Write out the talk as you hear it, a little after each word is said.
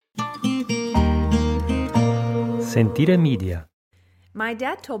Sentire Media. My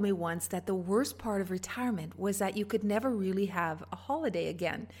dad told me once that the worst part of retirement was that you could never really have a holiday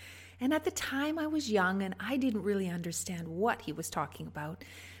again. And at the time I was young and I didn't really understand what he was talking about.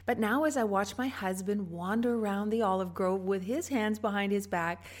 But now as I watch my husband wander around the olive grove with his hands behind his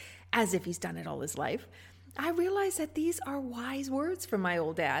back, as if he's done it all his life, I realize that these are wise words from my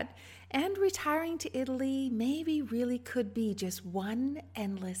old dad. And retiring to Italy maybe really could be just one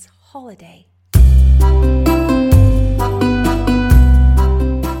endless holiday.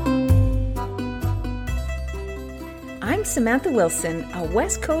 I'm Samantha Wilson, a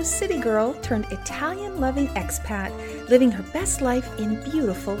West Coast city girl turned Italian-loving expat living her best life in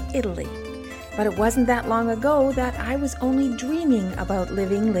beautiful Italy. But it wasn't that long ago that I was only dreaming about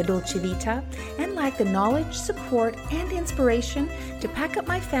living La Dolce Vita and lacked the knowledge, support, and inspiration to pack up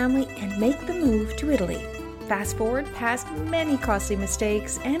my family and make the move to Italy. Fast forward past many costly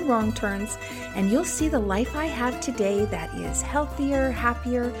mistakes and wrong turns, and you'll see the life I have today that is healthier,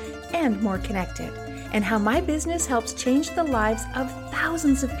 happier, and more connected, and how my business helps change the lives of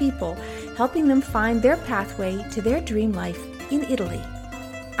thousands of people, helping them find their pathway to their dream life in Italy.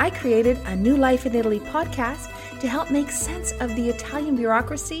 I created a New Life in Italy podcast to help make sense of the Italian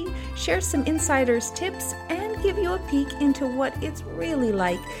bureaucracy, share some insiders' tips, and give you a peek into what it's really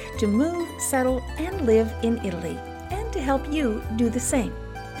like to move, settle, and live in Italy, and to help you do the same.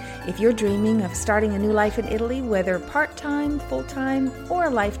 If you're dreaming of starting a new life in Italy, whether part-time, full-time, or a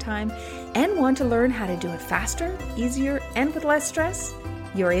lifetime, and want to learn how to do it faster, easier, and with less stress,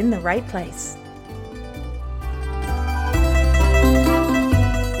 you're in the right place.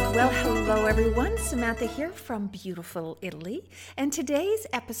 Well, hello everyone, Samantha here from beautiful Italy, and today's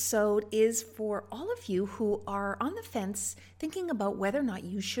episode is for all of you who are on the fence thinking about whether or not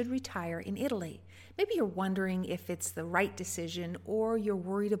you should retire in Italy. Maybe you're wondering if it's the right decision, or you're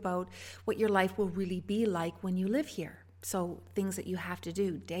worried about what your life will really be like when you live here. So things that you have to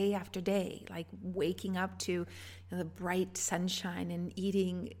do day after day, like waking up to the bright sunshine and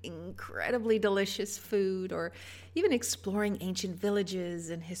eating incredibly delicious food, or even exploring ancient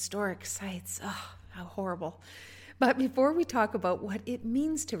villages and historic sites. Oh, how horrible. But before we talk about what it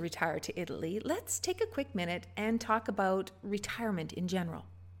means to retire to Italy, let's take a quick minute and talk about retirement in general.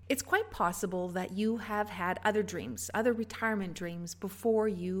 It's quite possible that you have had other dreams, other retirement dreams before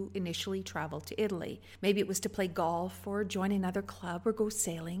you initially traveled to Italy. Maybe it was to play golf or join another club or go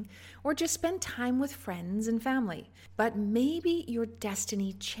sailing or just spend time with friends and family. But maybe your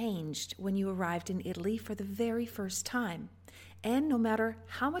destiny changed when you arrived in Italy for the very first time. And no matter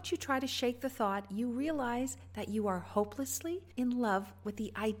how much you try to shake the thought, you realize that you are hopelessly in love with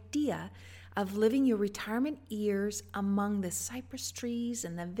the idea of living your retirement years among the cypress trees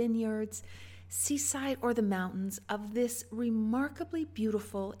and the vineyards, seaside, or the mountains of this remarkably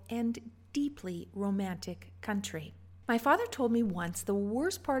beautiful and deeply romantic country. My father told me once the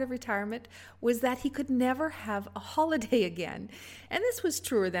worst part of retirement was that he could never have a holiday again. And this was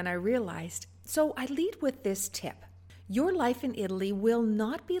truer than I realized. So I lead with this tip. Your life in Italy will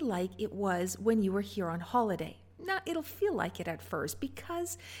not be like it was when you were here on holiday. Now, it'll feel like it at first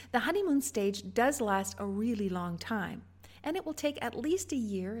because the honeymoon stage does last a really long time. And it will take at least a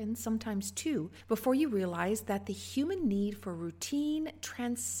year and sometimes two before you realize that the human need for routine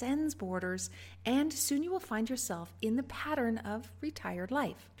transcends borders, and soon you will find yourself in the pattern of retired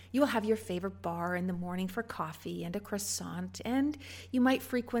life. You will have your favorite bar in the morning for coffee and a croissant, and you might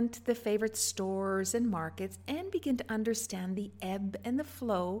frequent the favorite stores and markets and begin to understand the ebb and the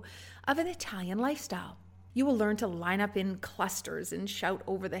flow of an Italian lifestyle. You will learn to line up in clusters and shout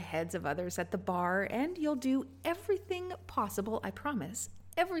over the heads of others at the bar, and you'll do everything possible, I promise,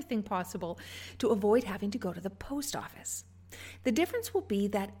 everything possible to avoid having to go to the post office. The difference will be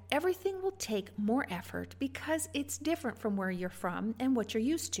that everything will take more effort because it's different from where you're from and what you're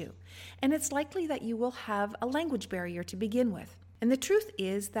used to, and it's likely that you will have a language barrier to begin with. And the truth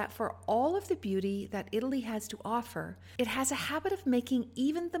is that for all of the beauty that Italy has to offer, it has a habit of making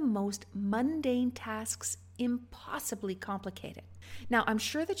even the most mundane tasks impossibly complicated. Now, I'm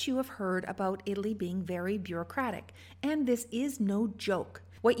sure that you have heard about Italy being very bureaucratic, and this is no joke.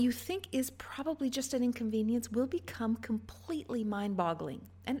 What you think is probably just an inconvenience will become completely mind-boggling.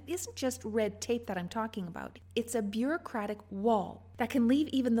 And it isn't just red tape that I'm talking about. It's a bureaucratic wall that can leave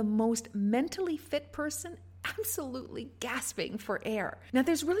even the most mentally fit person absolutely gasping for air. Now,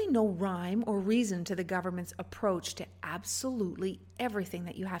 there's really no rhyme or reason to the government's approach to absolutely everything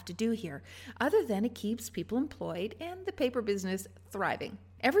that you have to do here, other than it keeps people employed and the paper business thriving.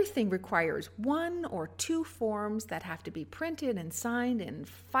 Everything requires one or two forms that have to be printed and signed and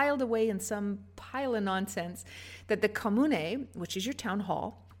filed away in some pile of nonsense that the comune, which is your town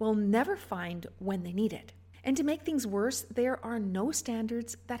hall, will never find when they need it. And to make things worse, there are no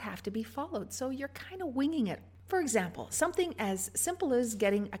standards that have to be followed, so you're kind of winging it. For example, something as simple as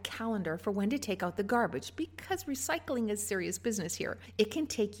getting a calendar for when to take out the garbage, because recycling is serious business here. It can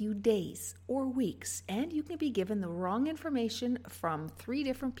take you days or weeks, and you can be given the wrong information from 3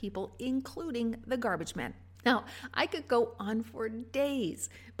 different people, including the garbage man. Now, I could go on for days,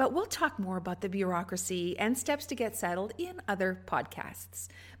 but we'll talk more about the bureaucracy and steps to get settled in other podcasts.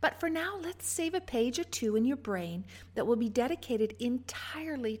 But for now, let's save a page or 2 in your brain that will be dedicated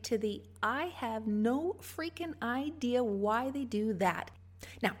entirely to the I have no freaking idea why they do that.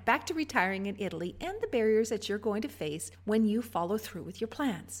 Now, back to retiring in Italy and the barriers that you're going to face when you follow through with your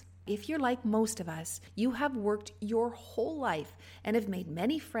plans. If you're like most of us, you have worked your whole life and have made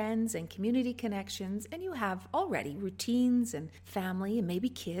many friends and community connections, and you have already routines and family and maybe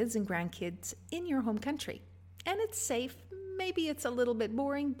kids and grandkids in your home country. And it's safe. Maybe it's a little bit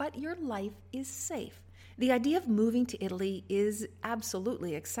boring, but your life is safe. The idea of moving to Italy is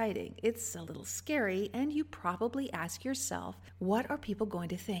absolutely exciting. It's a little scary, and you probably ask yourself, what are people going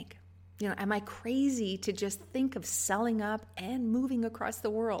to think? Am I crazy to just think of selling up and moving across the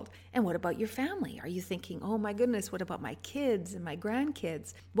world? And what about your family? Are you thinking, oh my goodness, what about my kids and my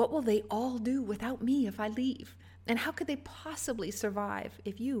grandkids? What will they all do without me if I leave? And how could they possibly survive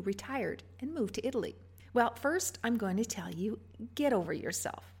if you retired and moved to Italy? Well, first, I'm going to tell you, get over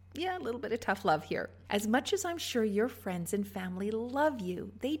yourself. Yeah, a little bit of tough love here. As much as I'm sure your friends and family love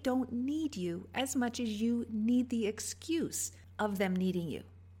you, they don't need you as much as you need the excuse of them needing you.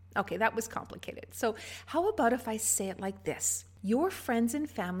 Okay, that was complicated. So how about if I say it like this? Your friends and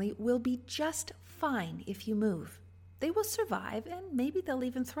family will be just fine if you move. They will survive, and maybe they'll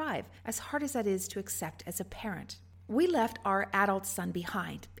even thrive, as hard as that is to accept as a parent. We left our adult son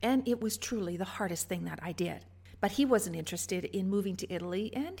behind, and it was truly the hardest thing that I did. But he wasn't interested in moving to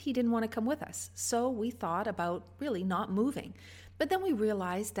Italy, and he didn't want to come with us. So we thought about really not moving. But then we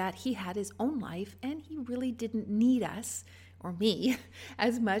realized that he had his own life, and he really didn't need us, or me,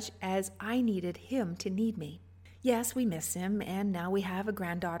 as much as I needed him to need me. Yes, we miss him, and now we have a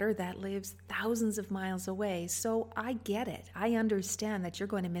granddaughter that lives thousands of miles away, so I get it. I understand that you're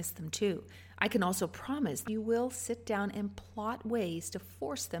going to miss them too. I can also promise you will sit down and plot ways to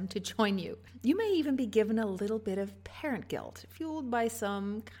force them to join you. You may even be given a little bit of parent guilt, fueled by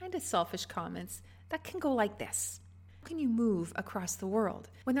some kind of selfish comments that can go like this. How can you move across the world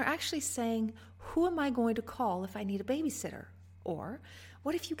when they're actually saying, who am I going to call if I need a babysitter? Or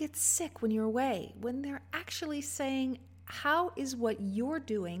what if you get sick when you're away, when they're actually saying, how is what you're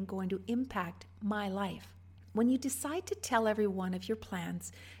doing going to impact my life? When you decide to tell everyone of your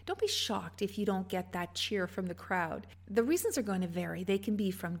plans, don't be shocked if you don't get that cheer from the crowd. The reasons are going to vary. They can be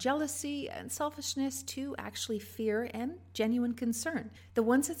from jealousy and selfishness to actually fear and genuine concern. The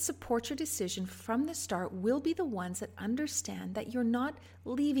ones that support your decision from the start will be the ones that understand that you're not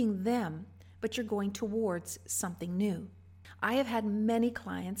leaving them, but you're going towards something new. I have had many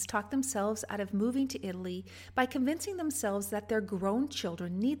clients talk themselves out of moving to Italy by convincing themselves that their grown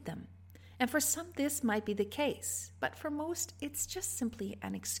children need them. And for some, this might be the case, but for most, it's just simply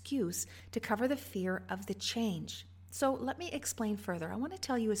an excuse to cover the fear of the change. So let me explain further. I want to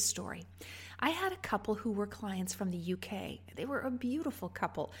tell you a story. I had a couple who were clients from the UK. They were a beautiful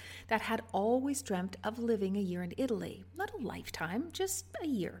couple that had always dreamt of living a year in Italy. Not a lifetime, just a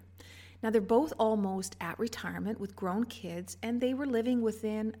year. Now, they're both almost at retirement with grown kids, and they were living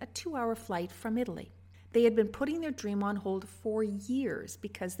within a 2-hour flight from Italy. They had been putting their dream on hold for years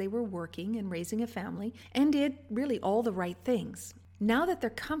because they were working and raising a family and did really all the right things. Now that they're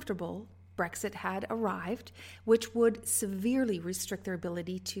comfortable, Brexit had arrived, which would severely restrict their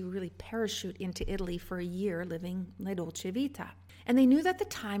ability to really parachute into Italy for a year living La Dolce Vita. And they knew that the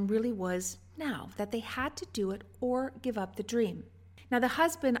time really was now, that they had to do it or give up the dream. Now, the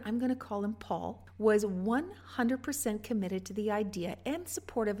husband, I'm going to call him Paul, was 100% committed to the idea and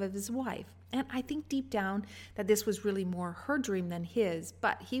supportive of his wife. And I think deep down that this was really more her dream than his,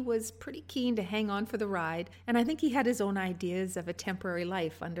 but he was pretty keen to hang on for the ride, and I think he had his own ideas of a temporary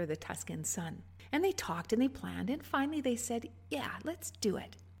life under the Tuscan sun. And they talked and they planned, and finally they said, yeah, let's do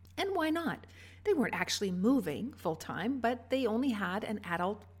it. And why not? They weren't actually moving full-time, but they only had an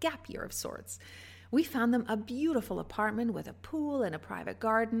adult gap year of sorts. We found them a beautiful apartment with a pool and a private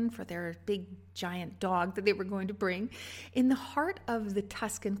garden for their big giant dog that they were going to bring in the heart of the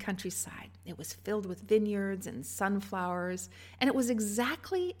Tuscan countryside. It was filled with vineyards and sunflowers, and it was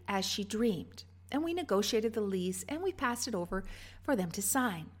exactly as she dreamed. And we negotiated the lease and we passed it over for them to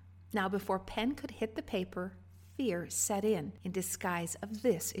sign. Now, before pen could hit the paper, fear set in disguise of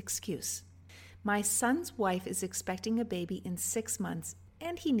this excuse. My son's wife is expecting a baby in 6 months,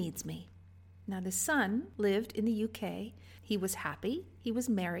 and he needs me. Now, the son lived in the UK. He was happy, he was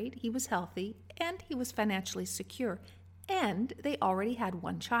married, he was healthy, and he was financially secure. And they already had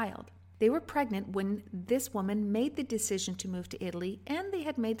one child. They were pregnant when this woman made the decision to move to Italy, and they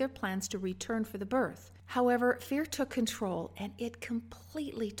had made their plans to return for the birth. However, fear took control, and it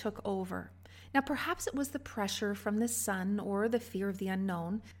completely took over. Now, perhaps it was the pressure from the son or the fear of the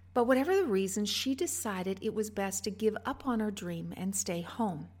unknown, but whatever the reason, she decided it was best to give up on her dream and stay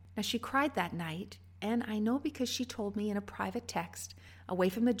home. Now, she cried that night, and I know because she told me in a private text, away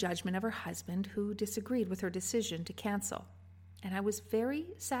from the judgment of her husband, who disagreed with her decision to cancel. And I was very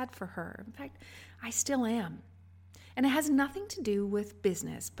sad for her. In fact, I still am. And it has nothing to do with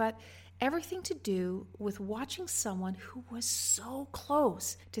business, but everything to do with watching someone who was so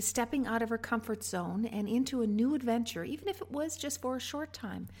close to stepping out of her comfort zone and into a new adventure, even if it was just for a short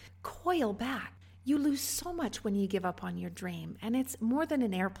time, coil back. You lose so much when you give up on your dream, and it's more than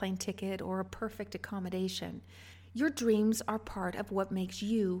an airplane ticket or a perfect accommodation. Your dreams are part of what makes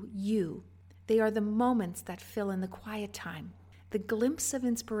you, you. They are the moments that fill in the quiet time, the glimpse of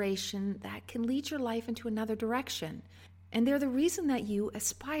inspiration that can lead your life into another direction. And they're the reason that you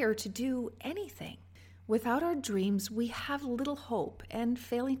aspire to do anything. Without our dreams, we have little hope, and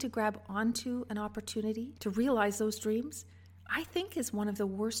failing to grab onto an opportunity to realize those dreams, I think, is one of the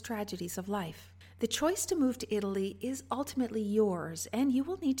worst tragedies of life. The choice to move to Italy is ultimately yours, and you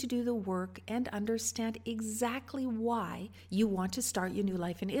will need to do the work and understand exactly why you want to start your new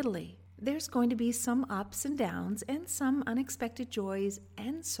life in Italy. There's going to be some ups and downs and some unexpected joys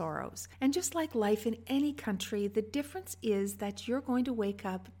and sorrows. And just like life in any country, the difference is that you're going to wake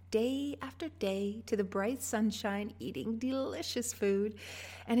up day after day to the bright sunshine, eating delicious food,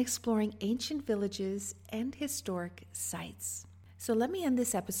 and exploring ancient villages and historic sites. So let me end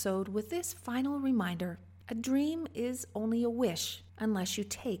this episode with this final reminder. A dream is only a wish unless you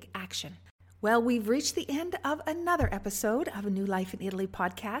take action. Well, we've reached the end of another episode of a New Life in Italy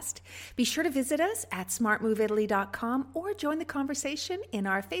podcast. Be sure to visit us at smartmoveitaly.com or join the conversation in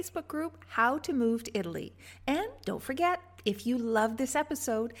our Facebook group, How to Move to Italy. And don't forget, if you love this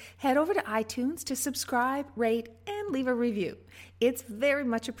episode, head over to iTunes to subscribe, rate, and leave a review. It's very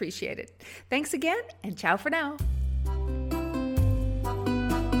much appreciated. Thanks again, and ciao for now.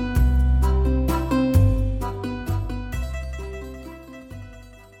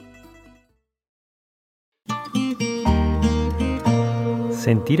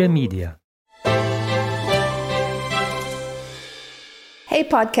 Sentire Media. Hey,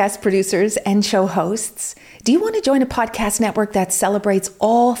 podcast producers and show hosts. Do you want to join a podcast network that celebrates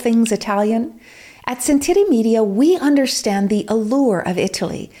all things Italian? At Sentire Media, we understand the allure of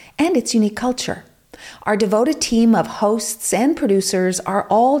Italy and its unique culture. Our devoted team of hosts and producers are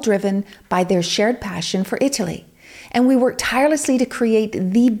all driven by their shared passion for Italy. And we work tirelessly to create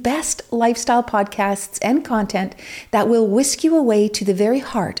the best lifestyle podcasts and content that will whisk you away to the very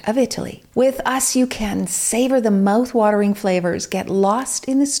heart of Italy. With us, you can savor the mouth-watering flavors, get lost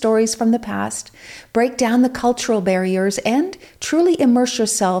in the stories from the past, break down the cultural barriers, and truly immerse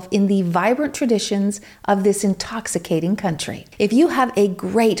yourself in the vibrant traditions of this intoxicating country. If you have a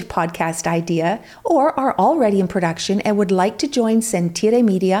great podcast idea or are already in production and would like to join Sentire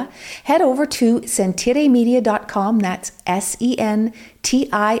Media, head over to sentiremedia.com, that's SENTIRE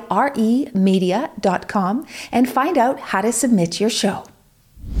media.com, and find out how to submit your show.